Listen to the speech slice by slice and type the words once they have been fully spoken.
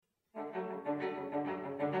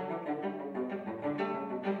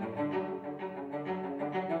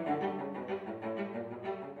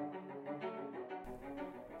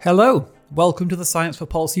Hello, welcome to the Science for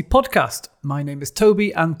Policy podcast. My name is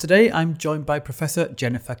Toby and today I'm joined by Professor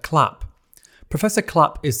Jennifer Clapp. Professor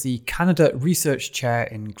Clapp is the Canada Research Chair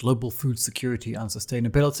in Global Food Security and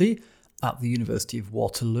Sustainability at the University of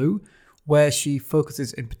Waterloo, where she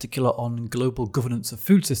focuses in particular on global governance of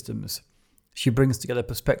food systems. She brings together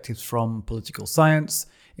perspectives from political science,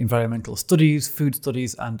 environmental studies, food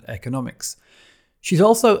studies and economics. She's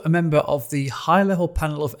also a member of the high-level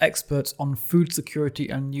panel of experts on food security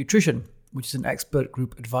and nutrition, which is an expert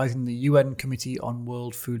group advising the UN Committee on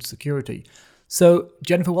World Food Security. So,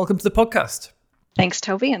 Jennifer, welcome to the podcast. Thanks,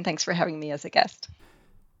 Toby, and thanks for having me as a guest.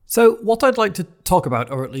 So, what I'd like to talk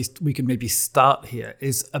about, or at least we can maybe start here,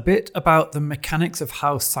 is a bit about the mechanics of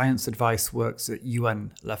how science advice works at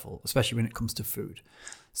UN level, especially when it comes to food.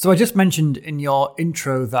 So, I just mentioned in your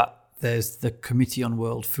intro that there's the Committee on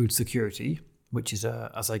World Food Security, which is,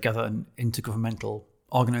 as I gather, an intergovernmental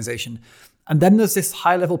organisation. And then there's this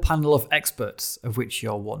high-level panel of experts, of which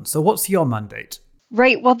you're one. So what's your mandate?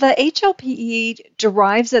 Right. Well, the HLPE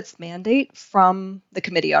derives its mandate from the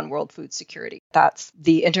Committee on World Food Security. That's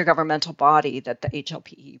the intergovernmental body that the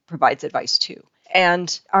HLPE provides advice to.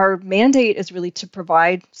 And our mandate is really to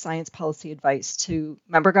provide science policy advice to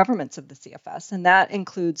member governments of the CFS. And that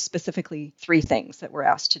includes specifically three things that we're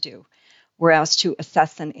asked to do. We're asked to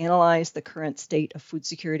assess and analyze the current state of food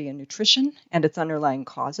security and nutrition and its underlying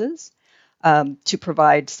causes, to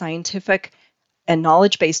provide scientific and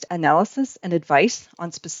knowledge-based analysis and advice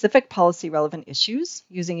on specific policy-relevant issues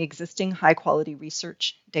using existing high-quality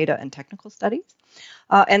research, data, and technical studies.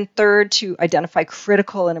 And third, to identify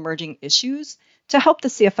critical and emerging issues to help the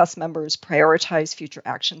CFS members prioritize future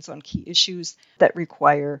actions on key issues that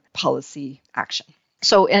require policy action.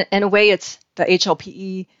 So in a way, it's the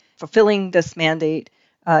HLPE fulfilling this mandate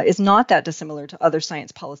is not that dissimilar to other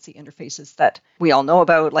science policy interfaces that we all know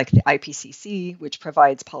about, like the IPCC, which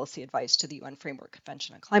provides policy advice to the UN Framework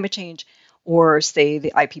Convention on Climate Change, or say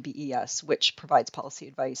the IPBES, which provides policy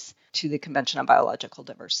advice to the Convention on Biological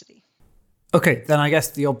Diversity. Okay, then I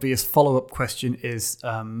guess the obvious follow-up question is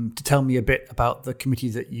to tell me a bit about the committee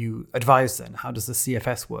that you advise then. How does the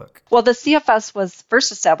CFS work? Well, the CFS was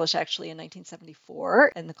first established actually in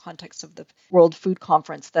 1974 in the context of the World Food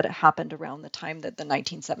Conference that it happened around the time that the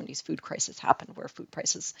 1970s food crisis happened, where food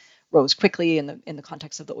prices rose quickly in the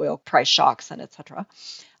context of the oil price shocks and et cetera.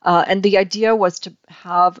 And the idea was to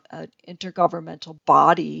have an intergovernmental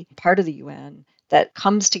body, part of the UN, that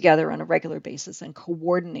comes together on a regular basis and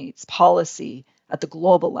coordinates policy at the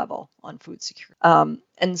global level on food security.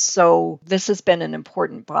 And so this has been an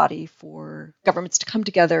important body for governments to come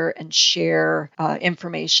together and share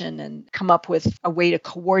information and come up with a way to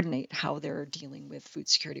coordinate how they're dealing with food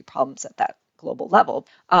security problems at that global level.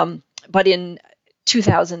 But in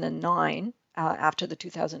 2009, after the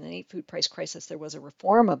 2008 food price crisis, there was a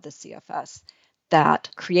reform of the CFS that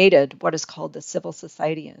created what is called the Civil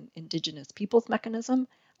Society and Indigenous Peoples mechanism,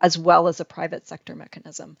 as well as a private sector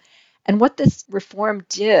mechanism. And what this reform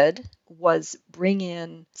did was bring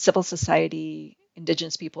in civil society,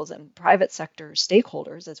 Indigenous peoples, and private sector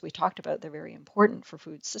stakeholders. As we talked about, they're very important for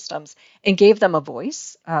food systems, and gave them a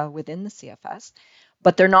voice within the CFS.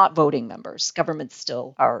 But they're not voting members. Governments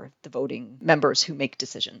still are the voting members who make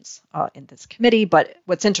decisions in this committee. But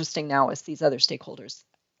what's interesting now is these other stakeholders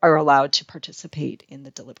are allowed to participate in the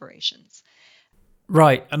deliberations.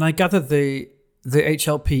 Right, and I gather the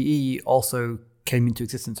HLPE also came into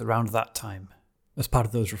existence around that time as part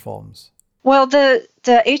of those reforms. Well, the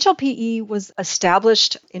HLPE was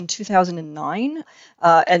established in 2009,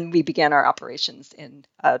 and we began our operations in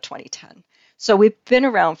 2010. So we've been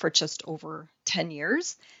around for just over 10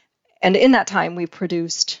 years, and in that time we've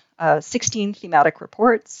produced 16 thematic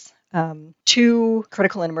reports, 2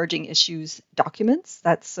 critical and emerging issues documents.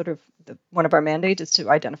 That's sort of one of our mandates, is to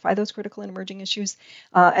identify those critical and emerging issues.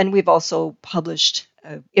 And we've also published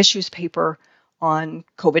an issues paper on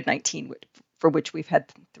COVID-19, for which we've had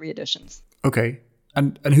 3 editions. Okay.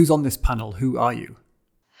 And who's on this panel? Who are you?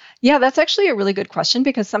 Yeah, that's actually a really good question,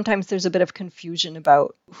 because sometimes there's a bit of confusion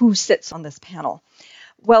about who sits on this panel.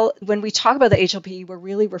 Well, when we talk about the HLPE, we're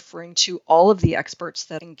really referring to all of the experts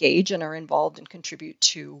that engage and are involved and contribute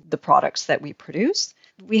to the products that we produce.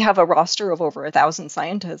 We have a roster of over 1,000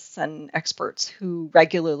 scientists and experts who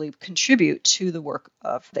regularly contribute to the work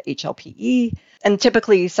of the HLPE. And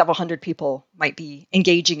typically several hundred people might be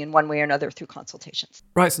engaging in one way or another through consultations.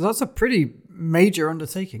 Right, so that's a pretty major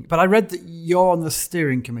undertaking. But I read that you're on the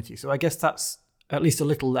steering committee, so I guess that's at least a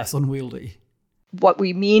little less unwieldy. What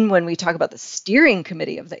we mean when we talk about the steering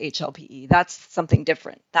committee of the HLPE, that's something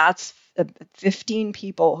different. That's 15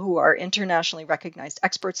 people who are internationally recognized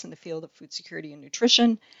experts in the field of food security and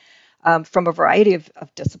nutrition, from a variety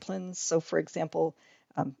of disciplines. So, for example,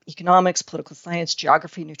 economics, political science,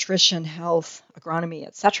 geography, nutrition, health, agronomy,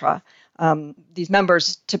 etc. These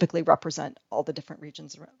members typically represent all the different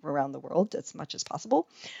regions around the world as much as possible.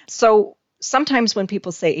 So sometimes when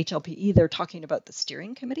people say HLPE, they're talking about the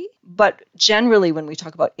steering committee. But generally, when we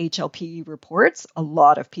talk about HLPE reports, a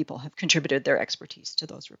lot of people have contributed their expertise to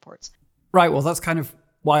those reports. Right. Well, that's kind of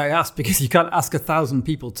why I asked, because you can't ask 1,000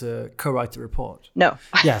 people to co-write a report. No.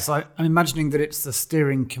 Yeah, so I'm imagining that it's the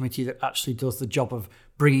steering committee that actually does the job of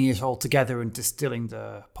bringing it all together and distilling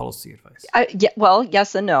the policy advice. Well,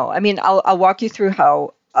 yes and no. I mean, I'll walk you through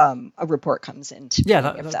how a report comes into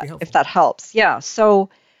if that helps. Yeah.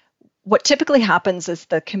 So what typically happens is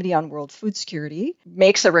the Committee on World Food Security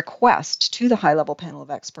makes a request to the high-level panel of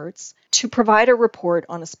experts to provide a report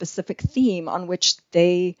on a specific theme on which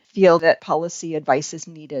they feel that policy advice is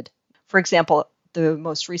needed. For example, the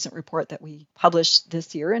most recent report that we published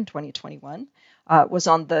this year in 2021 was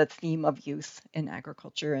on the theme of youth in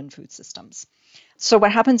agriculture and food systems. So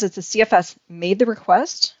what happens is the CFS made the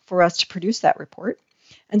request for us to produce that report.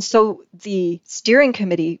 And so the steering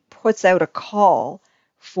committee puts out a call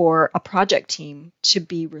for a project team to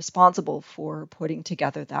be responsible for putting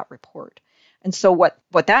together that report. And so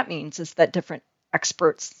what that means is that different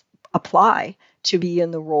experts apply to be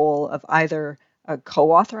in the role of either a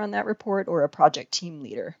co-author on that report or a project team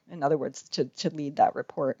leader, in other words, to lead that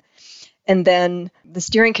report. And then the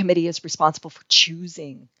steering committee is responsible for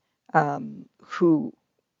choosing who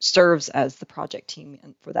serves as the project team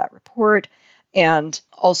for that report, and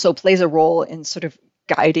also plays a role in sort of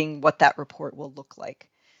guiding what that report will look like.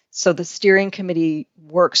 So the steering committee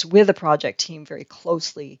works with the project team very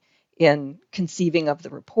closely in conceiving of the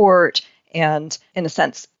report and, in a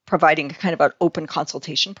sense, providing kind of an open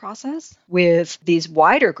consultation process with these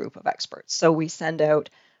wider group of experts. So we send out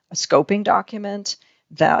a scoping document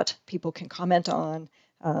that people can comment on,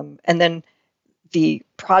 and then the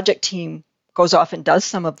project team goes off and does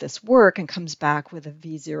some of this work and comes back with a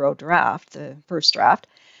V0 draft, the first draft,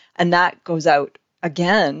 and that goes out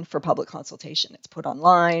again for public consultation. It's put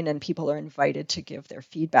online and people are invited to give their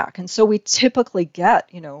feedback. And so we typically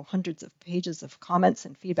get, hundreds of pages of comments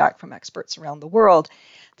and feedback from experts around the world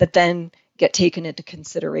that then get taken into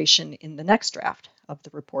consideration in the next draft of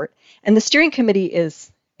the report. And the steering committee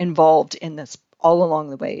is involved in this all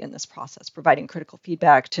along the way in this process, providing critical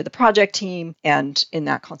feedback to the project team and in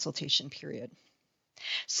that consultation period.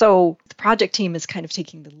 So the project team is kind of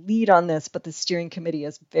taking the lead on this, but the steering committee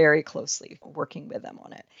is very closely working with them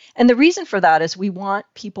on it. And the reason for that is we want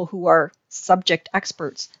people who are subject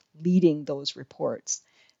experts leading those reports,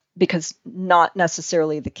 because not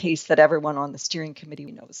necessarily the case that everyone on the steering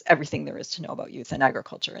committee knows everything there is to know about youth and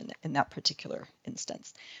agriculture in that particular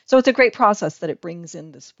instance. So it's a great process that it brings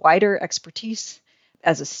in this wider expertise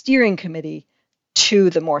as a steering committee to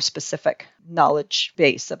the more specific knowledge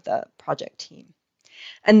base of the project team.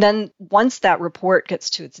 And then once that report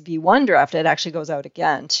gets to its V1 draft, it actually goes out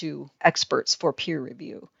again to experts for peer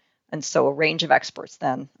review. And so a range of experts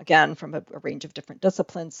then, again, from a range of different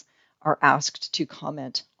disciplines, are asked to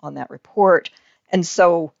comment on that report. And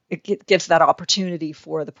so it gives that opportunity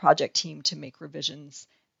for the project team to make revisions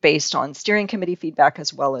based on steering committee feedback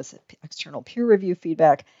as well as external peer review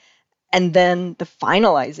feedback. And then the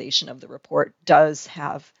finalization of the report does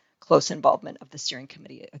have close involvement of the steering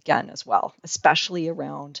committee again as well, especially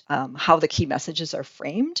around how the key messages are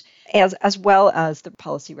framed, as well as the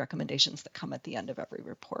policy recommendations that come at the end of every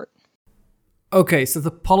report. Okay, so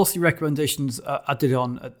the policy recommendations are added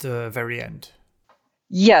on at the very end.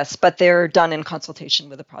 Yes, but they're done in consultation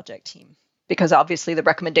with the project team, because obviously the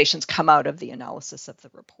recommendations come out of the analysis of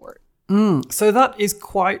the report. So that is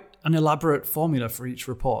quite an elaborate formula for each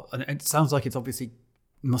report, and it sounds like it obviously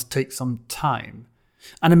must take some time.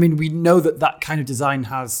 And I mean, we know that kind of design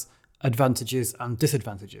has advantages and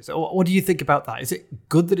disadvantages. What do you think about that? Is it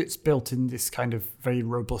good that it's built in this kind of very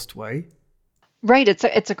robust way? Right.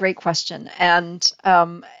 It's a great question. And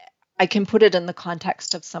I can put it in the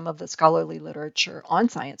context of some of the scholarly literature on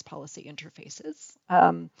science policy interfaces,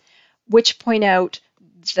 which point out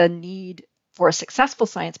the need for a successful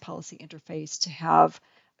science policy interface to have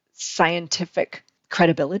scientific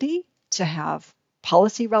credibility, to have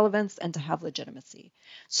policy relevance, and to have legitimacy.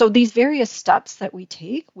 So these various steps that we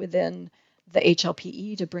take within the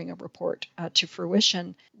HLPE to bring a report to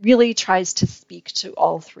fruition really tries to speak to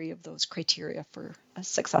all three of those criteria for a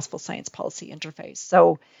successful science policy interface.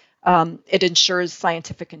 So it ensures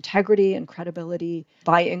scientific integrity and credibility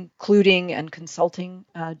by including and consulting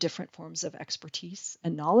different forms of expertise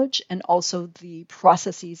and knowledge, and also the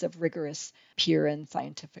processes of rigorous peer and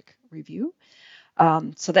scientific review.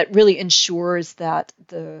 So that really ensures that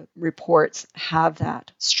the reports have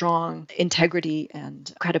that strong integrity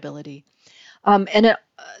and credibility.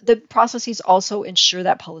 The processes also ensure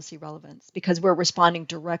that policy relevance because we're responding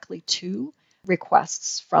directly to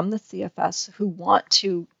requests from the CFS who want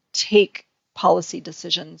to take policy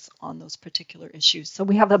decisions on those particular issues. So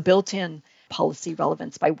we have a built-in policy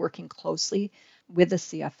relevance by working closely with the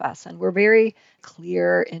CFS. And we're very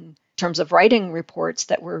clear in terms of writing reports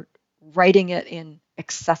that we're writing it in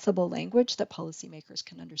accessible language that policymakers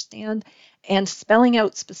can understand, and spelling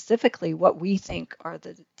out specifically what we think are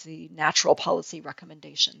the natural policy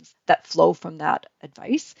recommendations that flow from that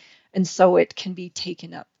advice. And so it can be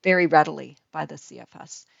taken up very readily by the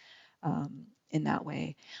CFS in that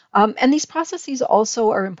way. And these processes also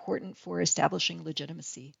are important for establishing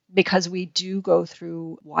legitimacy because we do go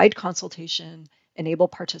through wide consultation, enable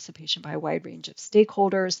participation by a wide range of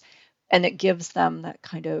stakeholders, and it gives them that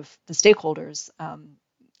kind of, the stakeholders,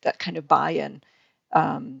 that kind of buy-in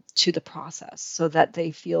to the process so that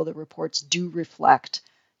they feel the reports do reflect,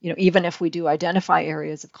 even if we do identify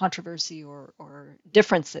areas of controversy or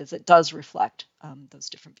differences, it does reflect those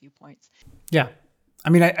different viewpoints. Yeah. I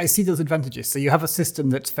mean, I see those advantages. So you have a system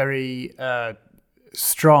that's very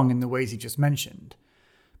strong in the ways you just mentioned.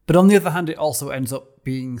 But on the other hand, it also ends up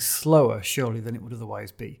being slower, surely, than it would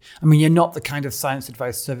otherwise be. I mean, you're not the kind of science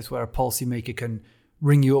advice service where a policymaker can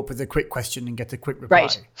ring you up with a quick question and get a quick reply.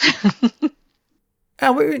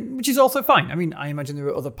 Right. Which is also fine. I mean, I imagine there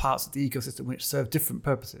are other parts of the ecosystem which serve different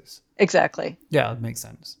purposes. Exactly. Yeah, that makes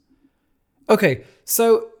sense. Okay,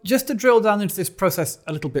 so just to drill down into this process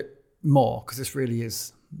a little bit more, because this really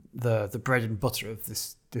is the bread and butter of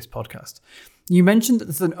this podcast. You mentioned that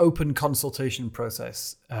there's an open consultation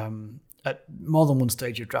process at more than one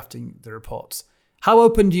stage of drafting the reports. How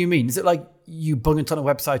open do you mean? Is it like you bung it on a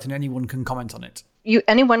website and anyone can comment on it?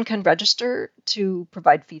 Anyone can register to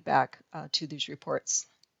provide feedback to these reports.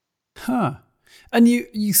 Huh. And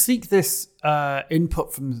you seek this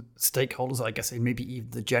input from stakeholders, I guess, maybe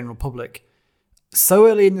even the general public, so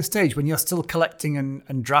early in the stage when you're still collecting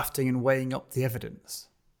and drafting and weighing up the evidence.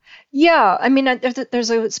 Yeah, I mean, there's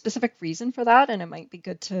a specific reason for that, and it might be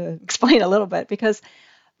good to explain a little bit because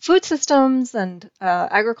food systems and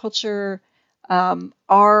agriculture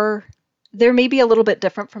they're maybe a little bit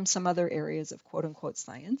different from some other areas of quote unquote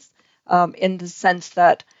science in the sense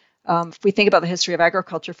that if we think about the history of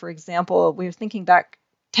agriculture, for example, we're thinking back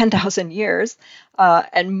 10,000 years,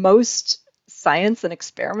 and most science and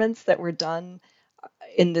experiments that were done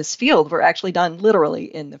in this field were actually done literally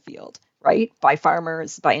in the field, right? By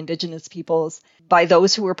farmers, by indigenous peoples, by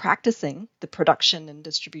those who were practicing the production and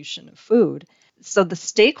distribution of food. So the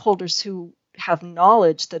stakeholders who have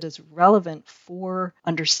knowledge that is relevant for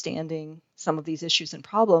understanding some of these issues and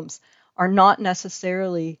problems are not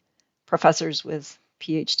necessarily professors with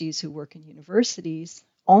PhDs who work in universities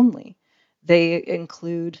only. They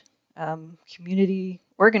include community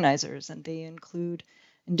organizers, and they include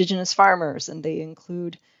indigenous farmers, and they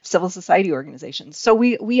include civil society organizations. So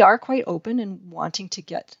we are quite open in wanting to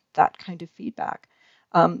get that kind of feedback.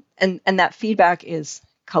 And that feedback is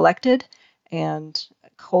collected and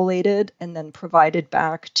collated and then provided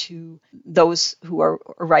back to those who are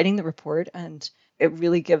writing the report. And it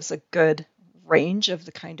really gives a good range of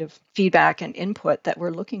the kind of feedback and input that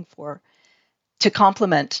we're looking for to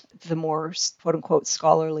complement the more quote unquote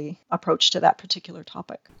scholarly approach to that particular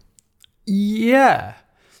topic. Yeah.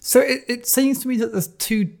 So it seems to me that there's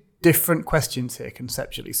two different questions here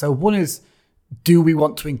conceptually. So one is, do we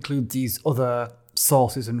want to include these other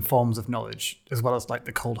sources and forms of knowledge as well as like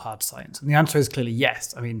the cold hard science? And the answer is clearly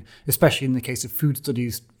yes. I mean, especially in the case of food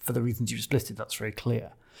studies, for the reasons you just listed, that's very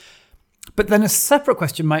clear. But then a separate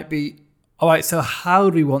question might be, all right, so how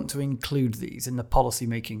do we want to include these in the policy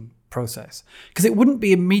making process? Because it wouldn't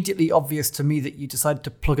be immediately obvious to me that you decided to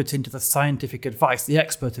plug it into the scientific advice, the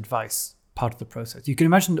expert advice part of the process. You can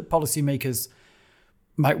imagine that policymakers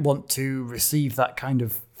might want to receive that kind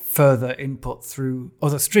of further input through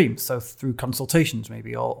other streams, so through consultations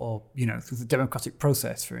maybe, or through the democratic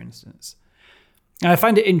process, for instance. And I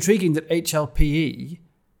find it intriguing that HLPE,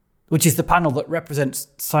 which is the panel that represents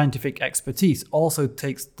scientific expertise, also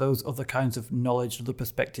takes those other kinds of knowledge, other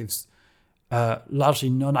perspectives, largely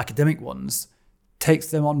non-academic ones, takes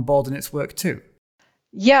them on board in its work too.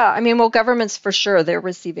 Yeah, I mean, well, governments for sure, they're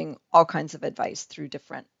receiving all kinds of advice through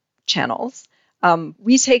different channels.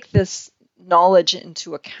 We take this knowledge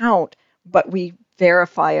into account, but we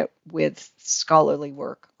verify it with scholarly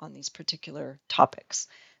work on these particular topics.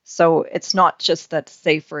 So it's not just that,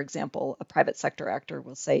 say, for example, a private sector actor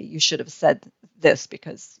will say, you should have said this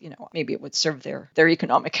because, maybe it would serve their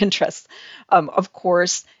economic interests. Of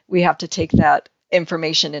course, we have to take that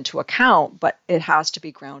information into account, but it has to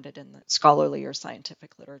be grounded in the scholarly or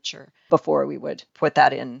scientific literature before we would put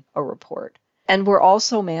that in a report. And we're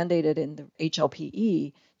also mandated in the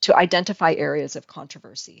HLPE to identify areas of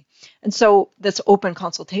controversy. And so this open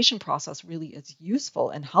consultation process really is useful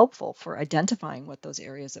and helpful for identifying what those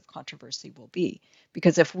areas of controversy will be.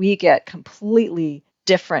 Because if we get completely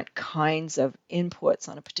different kinds of inputs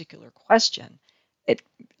on a particular question,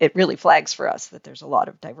 it really flags for us that there's a lot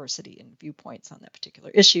of diversity in viewpoints on that particular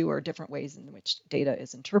issue or different ways in which data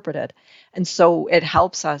is interpreted. And so it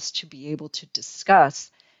helps us to be able to discuss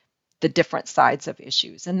the different sides of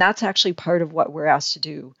issues. And that's actually part of what we're asked to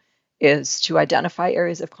do, is to identify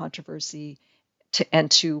areas of controversy and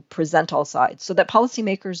to present all sides so that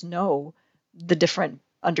policymakers know the different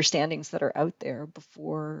understandings that are out there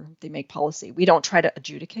before they make policy. We don't try to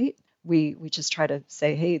adjudicate. We just try to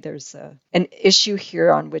say, hey, there's an issue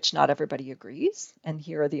here on which not everybody agrees, and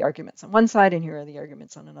here are the arguments on one side, and here are the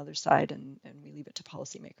arguments on another side, and we leave it to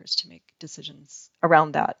policymakers to make decisions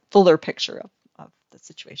around that fuller picture of the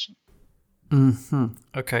situation. Mm-hmm.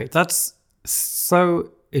 Okay, that's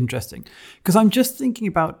so interesting, because I'm just thinking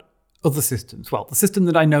about other systems. Well, the system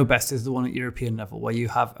that I know best is the one at European level, where you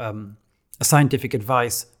have a scientific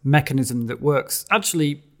advice mechanism that works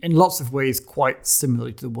actually in lots of ways quite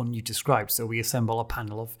similarly to the one you described. So we assemble a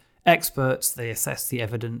panel of experts, they assess the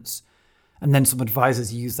evidence, and then some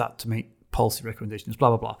advisors use that to make policy recommendations, blah,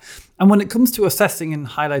 blah, blah. And when it comes to assessing and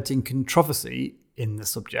highlighting controversy in the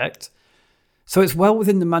subject, so it's well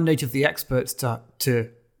within the mandate of the experts to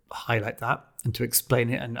highlight that and to explain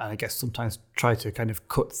it, and I guess sometimes try to kind of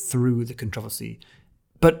cut through the controversy.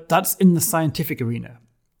 But that's in the scientific arena,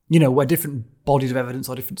 where different bodies of evidence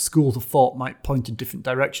or different schools of thought might point in different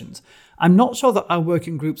directions. I'm not sure that our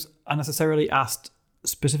working groups are necessarily asked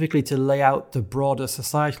specifically to lay out the broader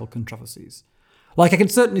societal controversies. Like, I can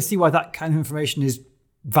certainly see why that kind of information is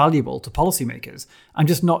valuable to policymakers. I'm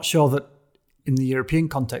just not sure that in the European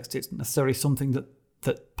context, it's necessarily something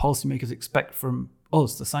that policymakers expect from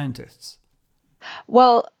us, the scientists.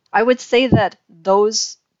 Well, I would say that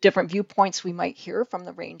those different viewpoints we might hear from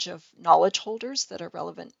the range of knowledge holders that are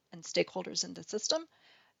relevant and stakeholders in the system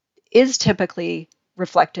is typically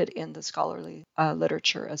reflected in the scholarly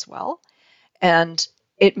literature as well. And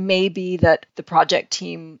it may be that the project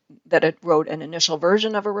team that wrote an initial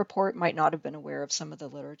version of a report might not have been aware of some of the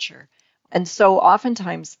literature. And so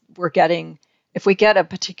oftentimes if we get a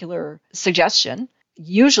particular suggestion,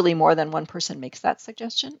 usually more than one person makes that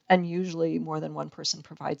suggestion, and usually more than one person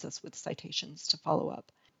provides us with citations to follow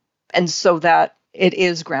up. And so that it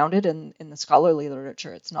is grounded in the scholarly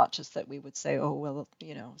literature. It's not just that we would say, oh, well,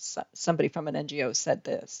 somebody from an NGO said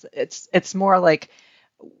this. It's more like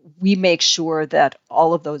we make sure that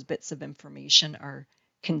all of those bits of information are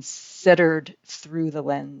considered through the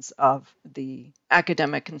lens of the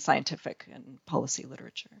academic and scientific and policy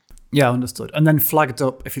literature. Yeah, understood. And then flagged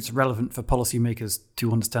up if it's relevant for policymakers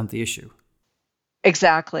to understand the issue.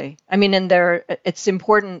 Exactly. I mean, it's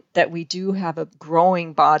important that we do have a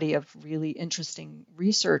growing body of really interesting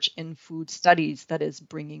research in food studies that is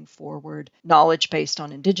bringing forward knowledge based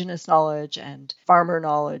on indigenous knowledge and farmer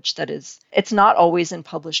knowledge it's not always in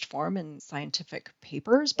published form in scientific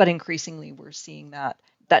papers, but increasingly we're seeing that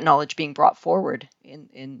knowledge being brought forward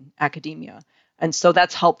in academia. And so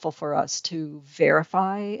that's helpful for us to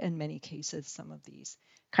verify, in many cases, some of these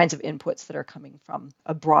kinds of inputs that are coming from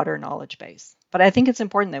a broader knowledge base. But I think it's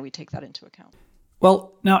important that we take that into account.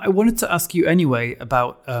 Well, now I wanted to ask you anyway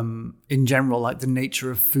about, in general, like the nature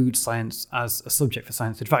of food science as a subject for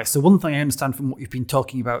science advice. So one thing I understand from what you've been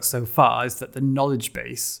talking about so far is that the knowledge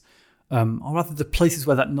base, or rather the places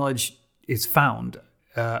where that knowledge is found,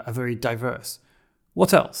 are very diverse.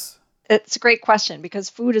 What else? It's a great question, because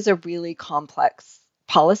food is a really complex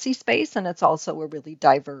policy space, and it's also a really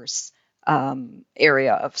diverse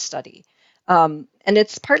area of study. And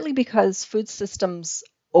it's partly because food systems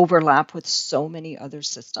overlap with so many other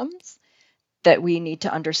systems that we need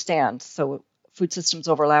to understand. So food systems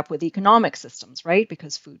overlap with economic systems, right?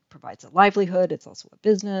 Because food provides a livelihood, it's also a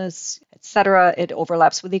business, etc. It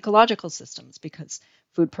overlaps with ecological systems because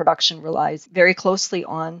food production relies very closely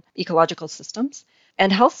on ecological systems,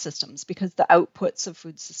 and health systems because the outputs of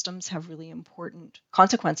food systems have really important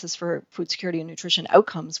consequences for food security and nutrition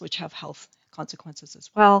outcomes, which have health consequences as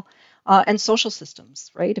well, and social systems,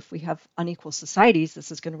 right? If we have unequal societies,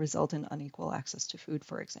 this is going to result in unequal access to food,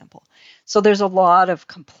 for example. So there's a lot of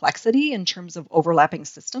complexity in terms of overlapping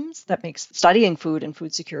systems that makes studying food and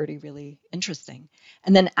food security really interesting.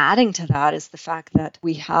 And then adding to that is the fact that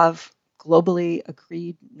we have globally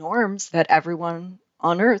agreed norms that everyone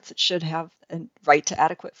on earth should have a right to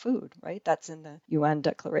adequate food, right? That's in the UN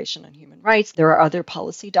Declaration on Human Rights. There are other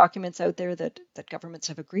policy documents out there that governments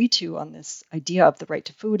have agreed to on this idea of the right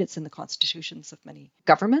to food. It's in the constitutions of many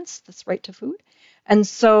governments, this right to food. And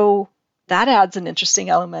so that adds an interesting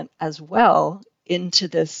element as well into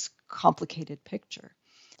this complicated picture.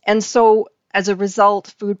 And so as a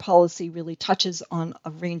result, food policy really touches on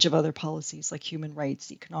a range of other policies like human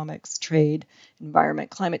rights, economics, trade, environment,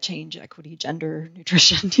 climate change, equity, gender,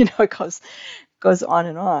 nutrition. It goes on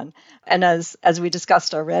and on. And as we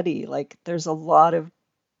discussed already, like there's a lot of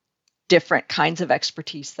different kinds of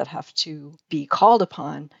expertise that have to be called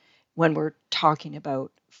upon when we're talking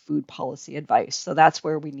about food policy advice. So that's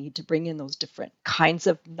where we need to bring in those different kinds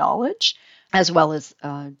of knowledge, as well as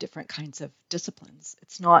different kinds of disciplines.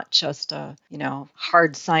 It's not just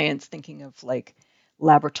hard science thinking of like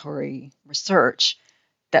laboratory research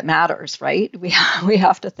that matters, right? We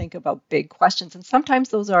have to think about big questions. And sometimes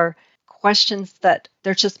those are questions that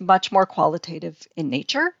they're just much more qualitative in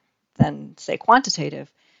nature than, say,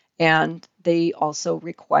 quantitative. And they also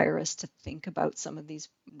require us to think about some of these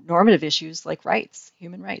normative issues like rights,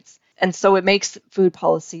 human rights. And so it makes food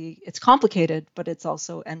policy, it's complicated, but it's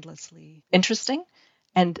also endlessly interesting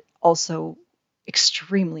and also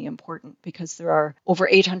extremely important because there are over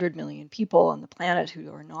 800 million people on the planet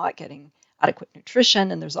who are not getting adequate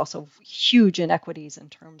nutrition. And there's also huge inequities in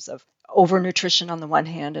terms of overnutrition on the one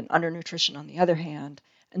hand and undernutrition on the other hand.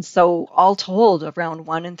 And so all told, around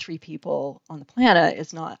 1 in 3 people on the planet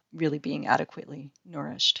is not really being adequately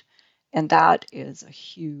nourished. And that is a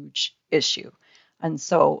huge issue. And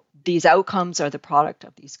so these outcomes are the product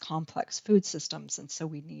of these complex food systems. And so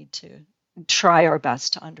we need to try our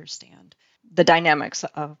best to understand the dynamics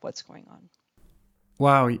of what's going on.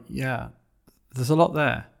 Wow, yeah. There's a lot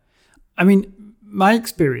there. I mean, my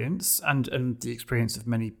experience and the experience of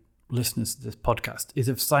many listeners to this podcast is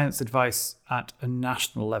of science advice at a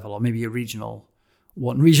national level, or maybe a regional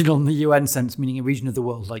one. Regional in the UN sense, meaning a region of the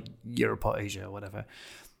world like Europe or Asia or whatever.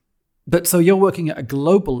 But so you're working at a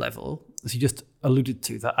global level, as you just alluded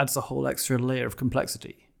to. That adds a whole extra layer of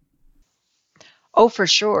complexity. Oh, for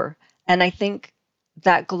sure. And I think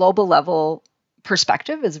that global level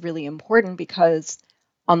perspective is really important because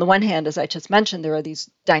on the one hand, as I just mentioned, there are these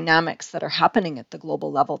dynamics that are happening at the global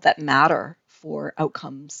level that matter for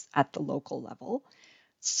outcomes at the local level.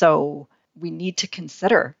 So we need to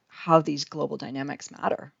consider how these global dynamics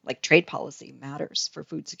matter, like trade policy matters for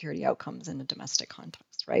food security outcomes in a domestic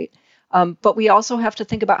context, right? But we also have to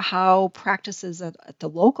think about how practices at the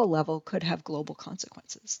local level could have global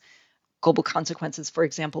consequences. Global consequences, for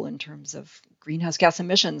example, in terms of greenhouse gas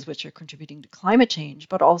emissions, which are contributing to climate change,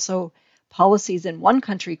 but also policies in one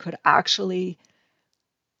country could actually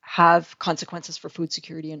have consequences for food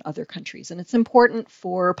security in other countries. And it's important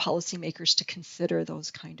for policymakers to consider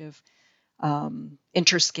those kind of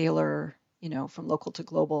interscalar, from local to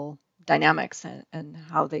global dynamics and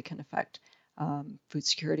how they can affect food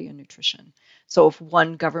security and nutrition. So if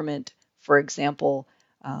one government, for example,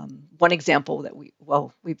 one example that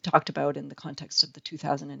we've talked about in the context of the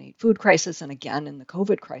 2008 food crisis and again in the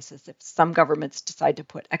COVID crisis, if some governments decide to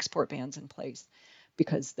put export bans in place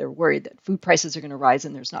because they're worried that food prices are going to rise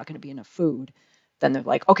and there's not going to be enough food, then they're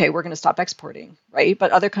like, okay, we're going to stop exporting, right?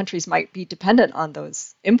 But other countries might be dependent on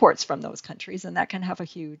those imports from those countries, and that can have a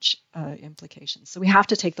huge implication. So we have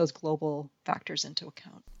to take those global factors into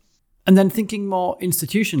account. And then thinking more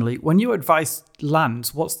institutionally, when you advise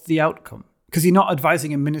lands, what's the outcome? Because you're not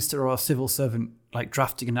advising a minister or a civil servant like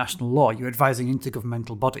drafting a national law, you're advising an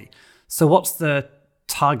intergovernmental body. So what's the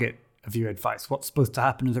target of your advice? What's supposed to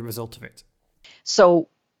happen as a result of it? So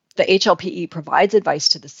the HLPE provides advice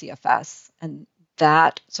to the CFS, and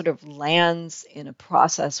that sort of lands in a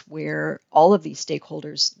process where all of these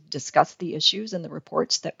stakeholders discuss the issues and the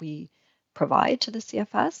reports that we provide to the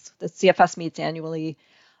CFS. The CFS meets annually,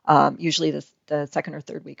 usually the second or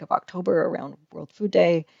third week of October around World Food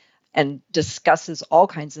Day, and discusses all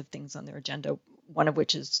kinds of things on their agenda, one of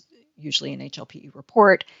which is usually an HLPE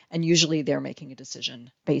report, and usually they're making a decision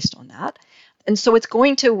based on that. And so it's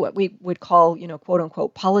going to what we would call, quote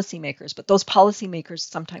unquote, policymakers, but those policymakers,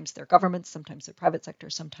 sometimes they're governments, sometimes they're private sector,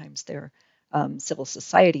 sometimes they're civil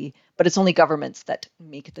society, but it's only governments that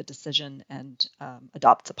make the decision and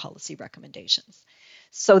adopt the policy recommendations.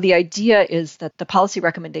 So the idea is that the policy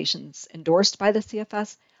recommendations endorsed by the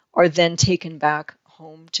CFS are then taken back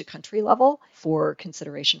home to country level for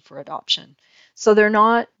consideration for adoption. So they're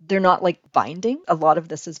not like binding. A lot of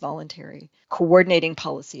this is voluntary, coordinating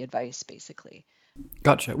policy advice, basically.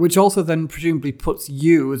 Gotcha. Which also then presumably puts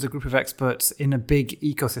you as a group of experts in a big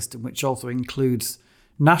ecosystem, which also includes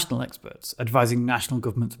national experts advising national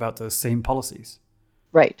governments about those same policies.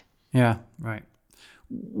 Right. Yeah, right.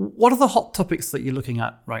 What are the hot topics that you're looking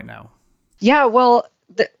at right now? Yeah, well,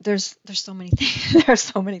 there's so many things. There's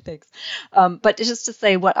so many things. But just to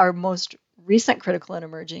say what our most recent critical and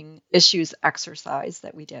emerging issues exercise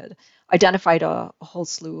that we did identified a whole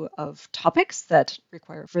slew of topics that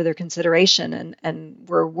require further consideration, and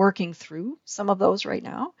we're working through some of those right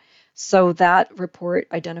now. So that report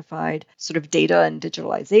identified sort of data and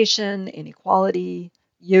digitalization, inequality,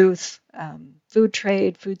 youth, food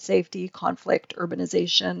trade, food safety, conflict,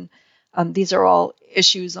 urbanization. These are all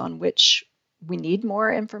issues on which we need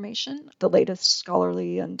more information, the latest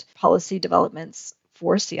scholarly and policy developments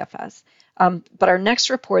for CFS. But our next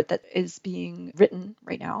report that is being written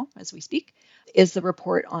right now as we speak is the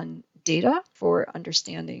report on data for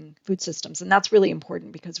understanding food systems. And that's really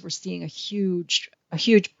important because we're seeing a huge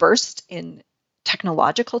burst in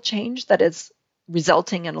technological change that is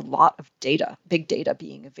resulting in a lot of data, big data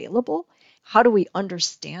being available. How do we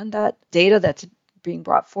understand that data that's being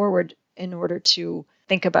brought forward in order to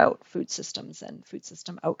think about food systems and food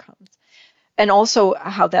system outcomes? And also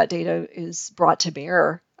how that data is brought to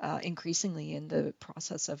bear increasingly in the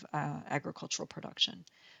process of agricultural production.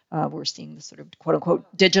 We're seeing the sort of quote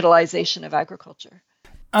unquote digitalization of agriculture.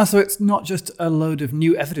 So it's not just a load of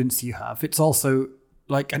new evidence you have, it's also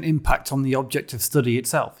like an impact on the object of study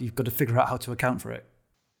itself. You've got to figure out how to account for it.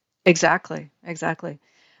 Exactly.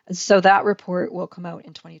 So that report will come out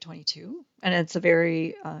in 2022, and it's a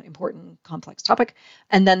very important, complex topic.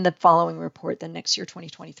 And then the following report, the next year,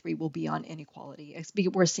 2023, will be on inequality.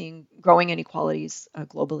 We're seeing growing inequalities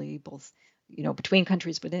globally, both between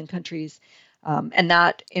countries, within countries, and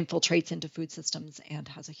that infiltrates into food systems and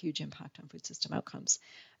has a huge impact on food system outcomes.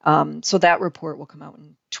 So that report will come out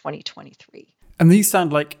in 2023. And these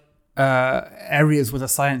sound like areas where the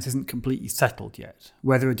science isn't completely settled yet,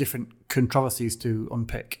 where there are different controversies to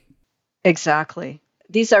unpick. Exactly.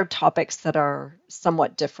 These are topics that are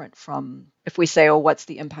somewhat different from if we say, what's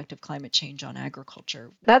the impact of climate change on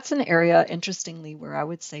agriculture? That's an area, interestingly, where I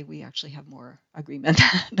would say we actually have more agreement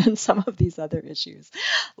than some of these other issues,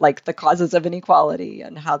 like the causes of inequality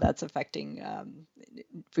and how that's affecting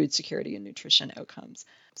food security and nutrition outcomes.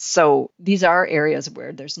 So these are areas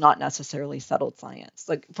where there's not necessarily settled science.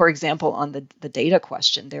 Like, for example, on the data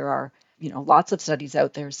question, there are lots of studies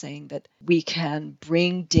out there saying that we can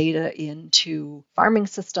bring data into farming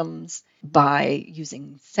systems by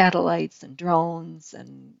using satellites and drones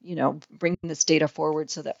and, bringing this data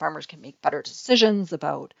forward so that farmers can make better decisions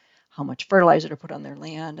about how much fertilizer to put on their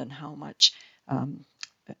land and how much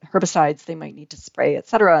herbicides they might need to spray, et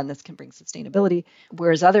cetera, and this can bring sustainability.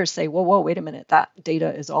 Whereas others say, whoa, wait a minute, that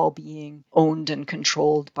data is all being owned and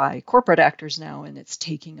controlled by corporate actors now, and it's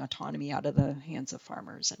taking autonomy out of the hands of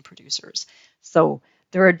farmers and producers. So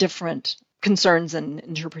there are different concerns and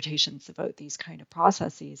interpretations about these kind of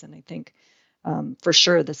processes, and I think for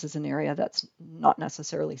sure this is an area that's not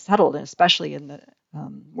necessarily settled, and especially in the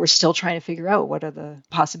we're still trying to figure out what are the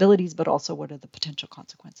possibilities, but also what are the potential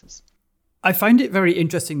consequences. I find it very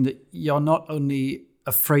interesting that you're not only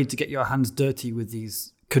afraid to get your hands dirty with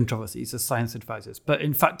these controversies as science advisors, but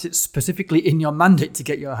in fact, it's specifically in your mandate to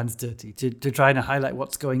get your hands dirty, to try and highlight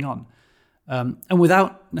what's going on, and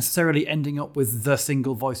without necessarily ending up with the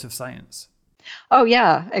single voice of science. Oh,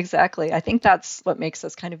 yeah, exactly. I think that's what makes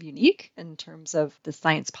us kind of unique in terms of the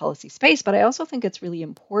science policy space. But I also think it's really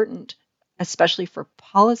important, especially for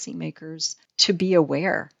policymakers, to be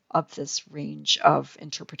aware of this range of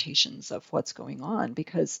interpretations of what's going on.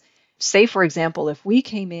 Because, say, for example, if we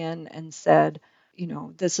came in and said,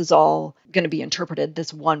 this is all going to be interpreted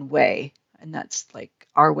this one way, and that's like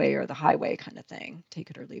our way or the highway kind of thing,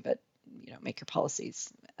 take it or leave it, make your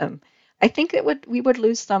policies. I think we would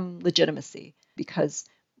lose some legitimacy, because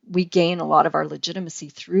we gain a lot of our legitimacy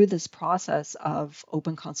through this process of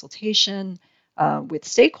open consultation with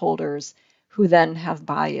stakeholders who then have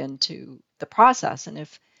buy-in to the process. And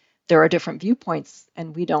if there are different viewpoints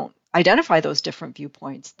and we don't identify those different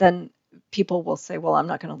viewpoints, then people will say, well, I'm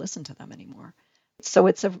not going to listen to them anymore. So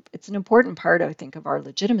it's an important part, I think, of our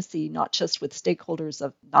legitimacy, not just with stakeholders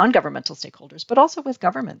of non-governmental stakeholders, but also with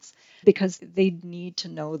governments, because they need to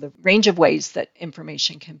know the range of ways that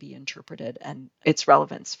information can be interpreted and its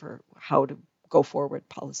relevance for how to go forward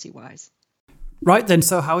policy-wise. Right then,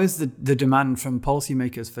 so how is the demand from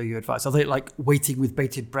policymakers for your advice? Are they like waiting with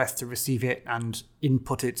bated breath to receive it and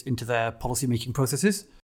input it into their policymaking processes?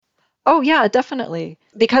 Oh, yeah, definitely.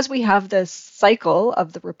 Because we have this cycle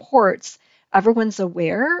of the reports, everyone's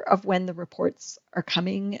aware of when the reports are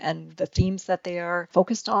coming and the themes that they are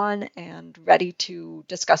focused on and ready to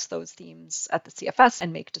discuss those themes at the CFS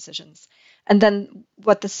and make decisions. And then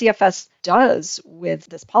what the CFS does with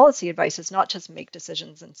this policy advice is not just make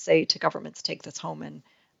decisions and say to governments, take this home and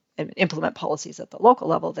implement policies at the local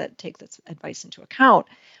level that take this advice into account,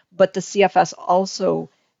 but the CFS also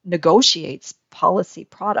negotiates policy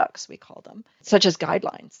products, we call them, such as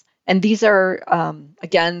guidelines. And these are,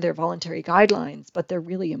 again, they're voluntary guidelines, but they're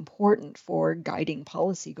really important for guiding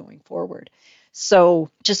policy going forward.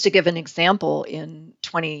 So just to give an example, in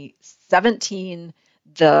 2017,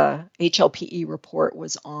 the HLPE report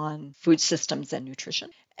was on food systems and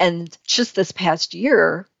nutrition. And just this past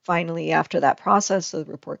year, finally, after that process, the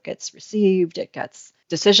report gets received, it gets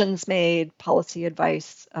decisions made, policy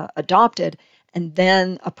advice adopted, and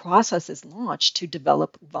then a process is launched to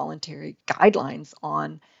develop voluntary guidelines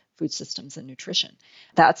on food systems and nutrition.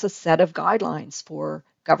 That's a set of guidelines for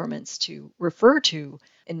governments to refer to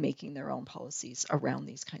in making their own policies around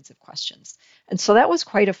these kinds of questions. And so that was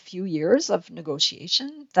quite a few years of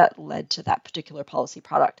negotiation that led to that particular policy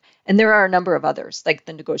product. And there are a number of others, like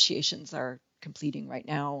the negotiations are completing right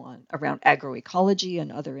now around agroecology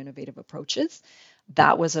and other innovative approaches.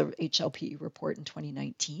 That was a HLPE report in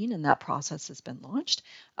 2019, and that process has been launched.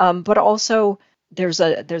 But also, there's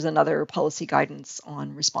another policy guidance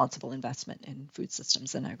on responsible investment in food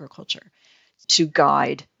systems and agriculture to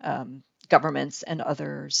guide governments and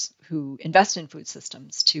others who invest in food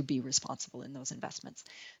systems to be responsible in those investments.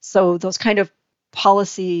 So those kind of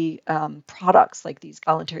policy products like these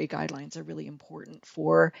voluntary guidelines are really important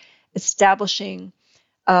for establishing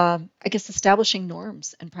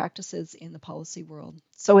norms and practices in the policy world.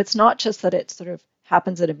 So it's not just that it sort of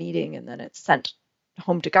happens at a meeting and then it's sent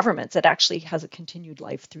home to governments. It actually has a continued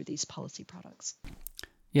life through these policy products.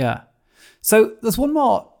 Yeah. So there's one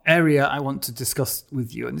more area I want to discuss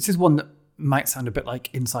with you, and this is one that might sound a bit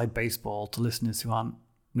like inside baseball to listeners who aren't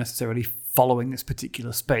necessarily following this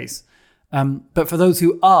particular space. But for those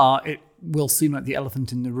who are, it will seem like the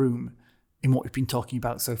elephant in the room in what we've been talking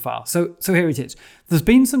about so far. So here it is. There's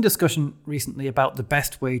been some discussion recently about the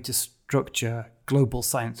best way to structure global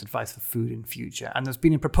science advice for food in future. And there's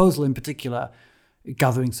been a proposal in particular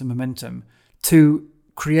gathering some momentum to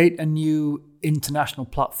create a new international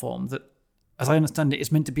platform that, as I understand it,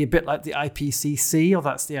 is meant to be a bit like the IPCC, or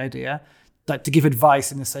that's the idea, like to give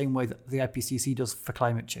advice in the same way that the IPCC does for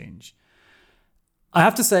climate change. I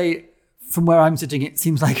have to say, from where I'm sitting, it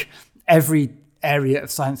seems like every area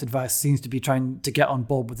of science advice seems to be trying to get on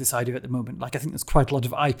board with this idea at the moment. Like, I think there's quite a lot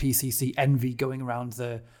of IPCC envy going around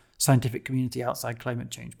the scientific community outside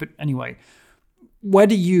climate change. But anyway, where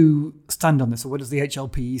do you stand on this, or where does the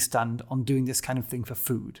HLPE stand on doing this kind of thing for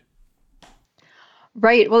food?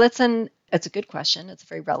 Right. Well, it's a good question. It's a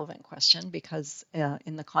very relevant question because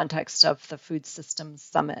in the context of the Food Systems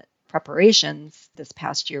Summit preparations this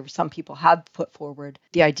past year, some people have put forward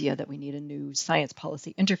the idea that we need a new science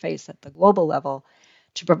policy interface at the global level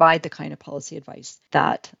to provide the kind of policy advice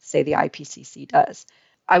that, say, the IPCC does.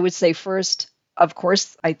 I would say first, of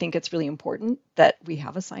course, I think it's really important that we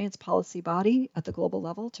have a science policy body at the global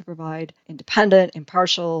level to provide independent,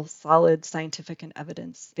 impartial, solid, scientific and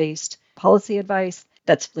evidence-based policy advice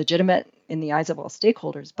that's legitimate in the eyes of all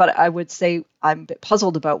stakeholders. But I would say I'm a bit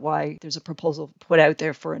puzzled about why there's a proposal put out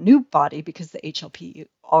there for a new body, because the HLPE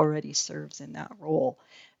already serves in that role.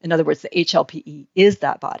 In other words, the HLPE is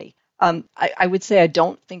that body. I would say I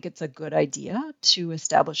don't think it's a good idea to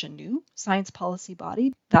establish a new science policy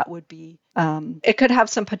body. That would be, it could have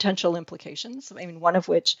some potential implications. I mean, one of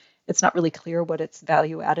which, it's not really clear what its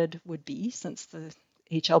value added would be, since the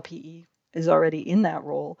HLPE is already in that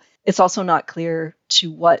role. It's also not clear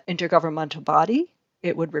to what intergovernmental body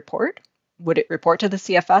it would report. Would it report to the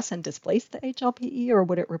CFS and displace the HLPE, or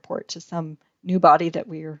would it report to some new body that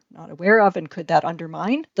we're not aware of? And could that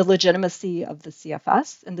undermine the legitimacy of the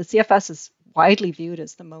CFS? And the CFS is widely viewed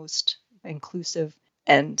as the most inclusive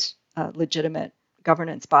and legitimate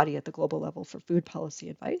governance body at the global level for food policy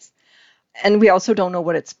advice. And we also don't know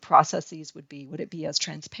what its processes would be. Would it be as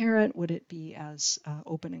transparent? Would it be as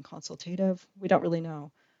open and consultative? We don't really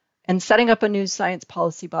know. And setting up a new science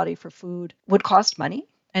policy body for food would cost money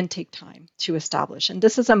and take time to establish. And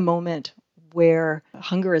this is a moment where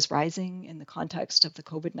hunger is rising in the context of the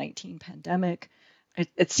COVID-19 pandemic.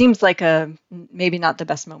 It seems like maybe not the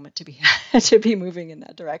best moment to be moving in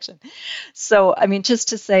that direction. So, I mean, just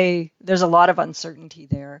to say there's a lot of uncertainty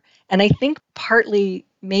there. And I think partly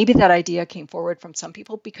maybe that idea came forward from some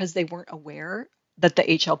people because they weren't aware that the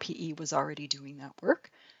HLPE was already doing that work.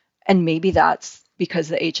 And maybe that's because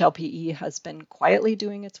the HLPE has been quietly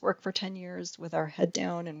doing its work for 10 years with our head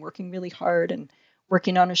down and working really hard and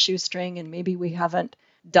working on a shoestring, and maybe we haven't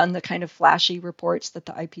done the kind of flashy reports that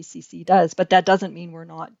the IPCC does, but that doesn't mean we're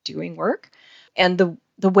not doing work. And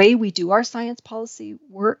the way we do our science policy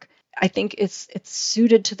work, I think it's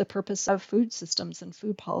suited to the purpose of food systems and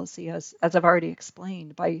food policy, as I've already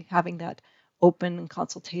explained, by having that open and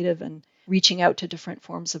consultative and reaching out to different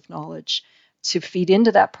forms of knowledge to feed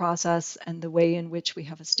into that process, and the way in which we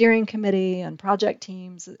have a steering committee and project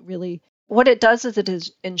teams. Really, what it does is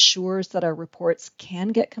it ensures that our reports can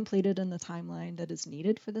get completed in the timeline that is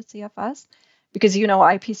needed for the CFS, because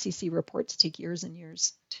IPCC reports take years and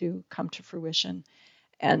years to come to fruition,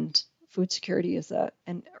 and food security is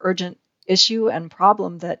an urgent issue and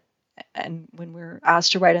problem and when we're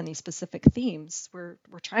asked to write on these specific themes, we're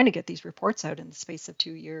trying to get these reports out in the space of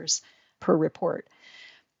 2 years per report.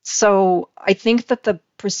 So I think that the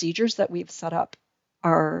procedures that we've set up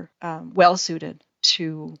are well suited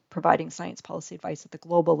to providing science policy advice at the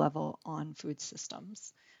global level on food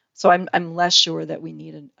systems. So I'm less sure that we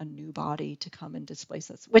need a new body to come and displace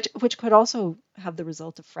us, which could also have the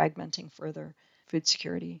result of fragmenting further food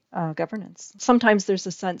security governance. Sometimes there's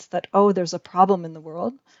a sense that, there's a problem in the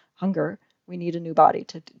world, hunger, we need a new body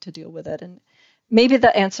to deal with it. And maybe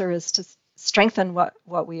the answer is to strengthen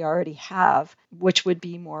what we already have, which would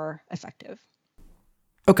be more effective.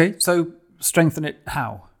 Okay, so strengthen it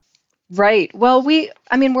how? Right. Well,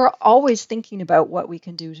 we're always thinking about what we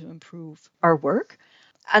can do to improve our work.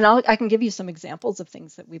 And I can give you some examples of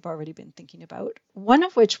things that we've already been thinking about. One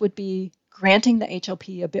of which would be granting the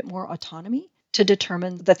HLP a bit more autonomy to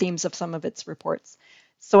determine the themes of some of its reports.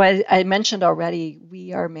 So I mentioned already,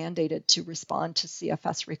 we are mandated to respond to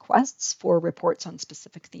CFS requests for reports on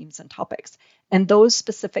specific themes and topics. And those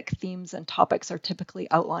specific themes and topics are typically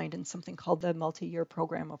outlined in something called the multi-year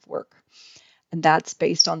program of work. And that's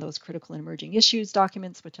based on those critical and emerging issues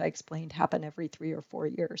documents, which I explained happen every 3 or 4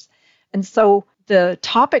 years. And so the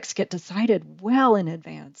topics get decided well in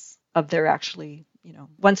advance of their actually,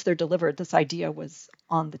 once they're delivered. This idea was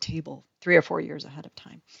on the table 3 or 4 years ahead of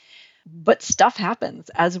time. But stuff happens,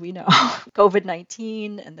 as we know.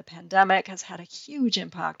 COVID-19 and the pandemic has had a huge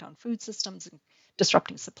impact on food systems and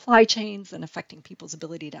disrupting supply chains and affecting people's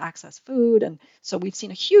ability to access food. And so we've seen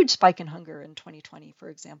a huge spike in hunger in 2020, for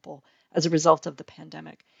example, as a result of the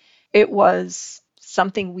pandemic. It was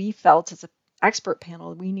something we felt as an expert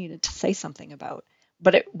panel we needed to say something about,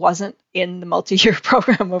 but it wasn't in the multi-year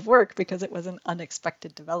program of work because it was an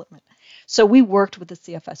unexpected development. So we worked with the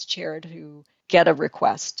CFS chair to get a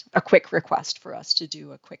quick request for us to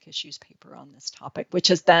do a quick issues paper on this topic, which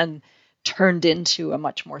has then turned into a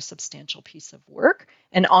much more substantial piece of work,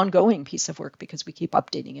 an ongoing piece of work, because we keep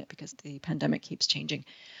updating it because the pandemic keeps changing.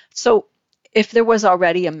 So if there was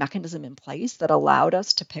already a mechanism in place that allowed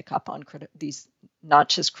us to pick up on these not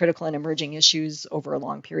just critical and emerging issues over a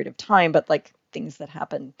long period of time, but like things that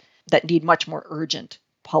happen that need much more urgent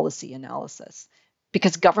policy analysis,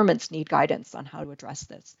 because governments need guidance on how to address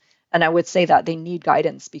this. And I would say that they need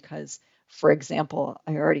guidance because, for example,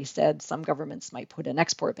 I already said some governments might put an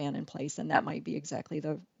export ban in place, and that might be exactly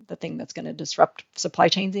the thing that's going to disrupt supply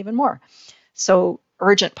chains even more. So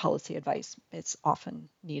urgent policy advice is often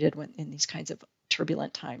needed in these kinds of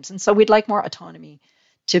turbulent times. And so we'd like more autonomy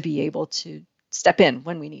to be able to step in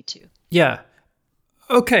when we need to. Yeah.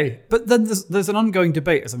 Okay. But then there's an ongoing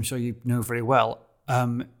debate, as I'm sure you know very well,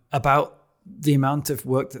 about the amount of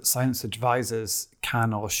work that science advisors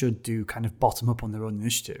can or should do kind of bottom up on their own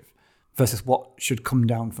initiative versus what should come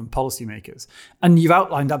down from policymakers. And you've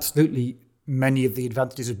outlined absolutely many of the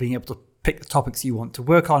advantages of being able to pick the topics you want to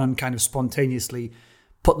work on and kind of spontaneously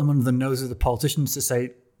put them under the nose of the politicians to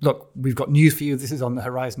say, look, we've got news for you. This is on the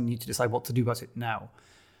horizon. You need to decide what to do about it now.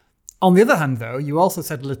 On the other hand, though, you also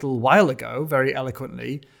said a little while ago, very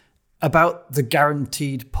eloquently, about the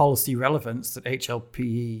guaranteed policy relevance that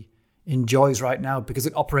HLPE enjoys right now because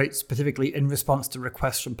it operates specifically in response to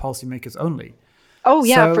requests from policymakers only. Oh,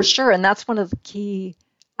 yeah, for sure. And that's one of the key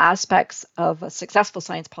aspects of a successful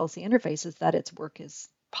science policy interface is that its work is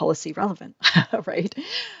policy relevant, right?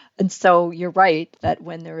 And so you're right that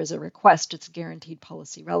when there is a request, it's guaranteed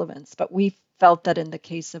policy relevance. But we felt that in the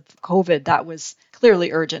case of COVID, that was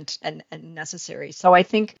clearly urgent and necessary. So I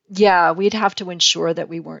think, we'd have to ensure that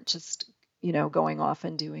we weren't just going off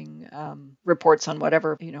and doing reports on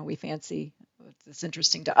whatever, we fancy that's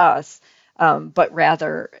interesting to us, but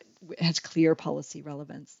rather has clear policy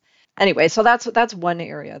relevance. Anyway, so that's one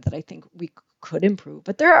area that I think we could improve.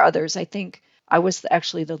 But there are others. I think I was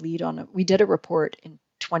actually the lead on we did a report in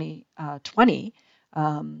 2020,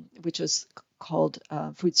 which was called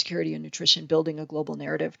Food Security and Nutrition, Building a Global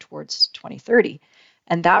Narrative Towards 2030.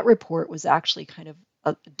 And that report was actually kind of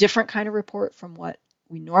a different kind of report from what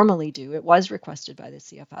we normally do. It was requested by the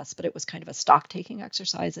CFS, but it was kind of a stock-taking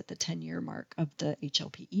exercise at the 10-year mark of the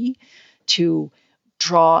HLPE to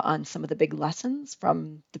draw on some of the big lessons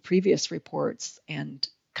from the previous reports and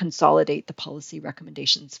consolidate the policy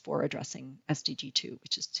recommendations for addressing SDG 2,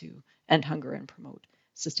 which is to end hunger and promote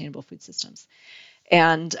sustainable food systems.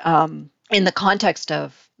 And in the context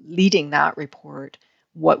of leading that report,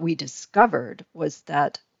 what we discovered was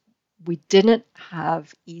that we didn't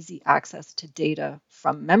have easy access to data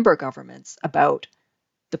from member governments about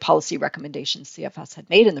the policy recommendations CFS had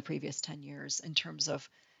made in the previous 10 years in terms of,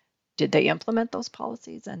 did they implement those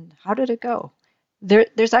policies and how did it go?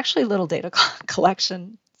 There's actually little data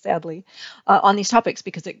collection, sadly, on these topics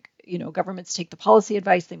because governments take the policy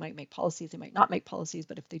advice. They might make policies, they might not make policies,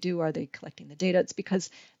 but if they do, are they collecting the data? It's because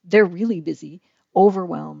they're really busy,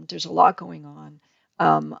 overwhelmed. There's a lot going on,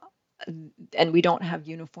 and we don't have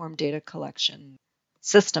uniform data collection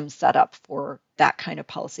systems set up for that kind of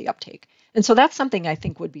policy uptake. And so that's something I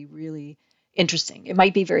think would be really interesting. It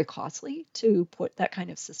might be very costly to put that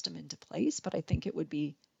kind of system into place, but I think it would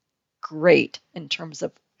be great in terms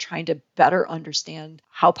of trying to better understand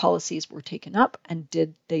how policies were taken up and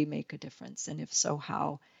did they make a difference, and if so,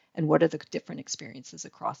 how, and what are the different experiences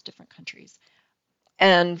across different countries.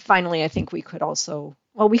 And finally, I think we could also,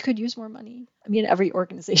 we could use more money. I mean, every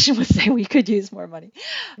organization would say we could use more money,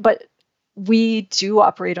 but we do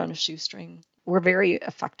operate on a shoestring. We're very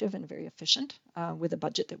effective and very efficient with the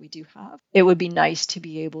budget that we do have. It would be nice to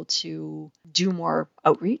be able to do more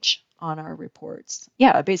outreach on our reports.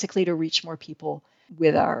 Yeah, basically to reach more people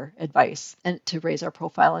with our advice and to raise our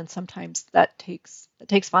profile. And sometimes that takes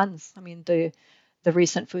funds. I mean, the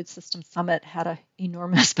recent Food Systems Summit had an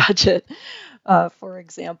enormous budget, for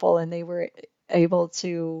example, and they were able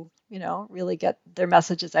to, really get their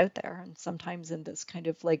messages out there. And sometimes in this kind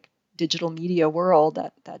of like digital media world,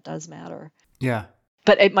 that does matter. Yeah.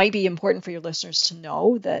 But it might be important for your listeners to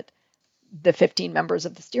know that the 15 members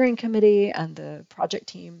of the steering committee and the project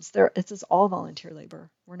teams, this is all volunteer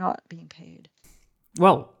labor. We're not being paid.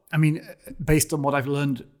 Well, I mean, based on what I've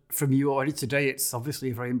learned from you already today, it's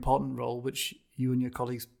obviously a very important role which you and your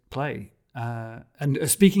colleagues play. And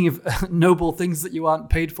speaking of noble things that you aren't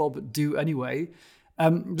paid for but do anyway,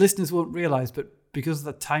 listeners won't realise, but because of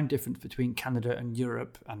the time difference between Canada and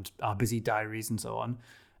Europe and our busy diaries and so on,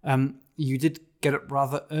 you did get up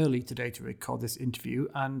rather early today to record this interview,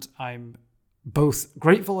 and I'm both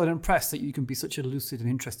grateful and impressed that you can be such a lucid and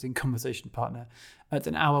interesting conversation partner at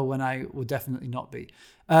an hour when I will definitely not be.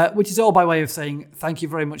 Which is all by way of saying thank you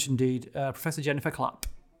very much indeed, Professor Jennifer Clapp.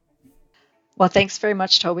 Well, thanks very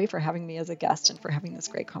much, Toby, for having me as a guest and for having this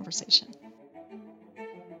great conversation.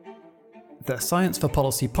 The Science for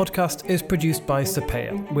Policy podcast is produced by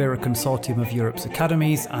SAPEA. We're a consortium of Europe's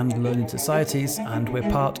academies and learning societies, and we're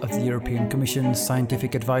part of the European Commission's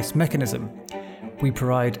scientific advice mechanism. We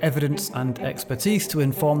provide evidence and expertise to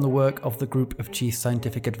inform the work of the group of chief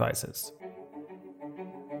scientific advisors.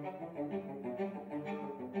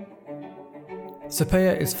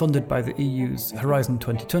 SAPEA is funded by the EU's Horizon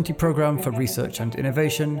 2020 programme for research and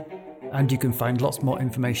innovation, and you can find lots more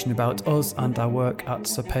information about us and our work at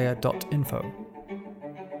sapea.info.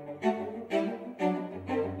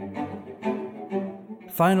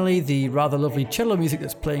 Finally, the rather lovely cello music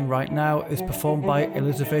that's playing right now is performed by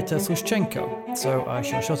Elizaveta Sushchenko, so I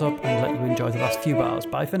shall shut up and let you enjoy the last few bars.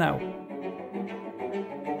 Bye for now.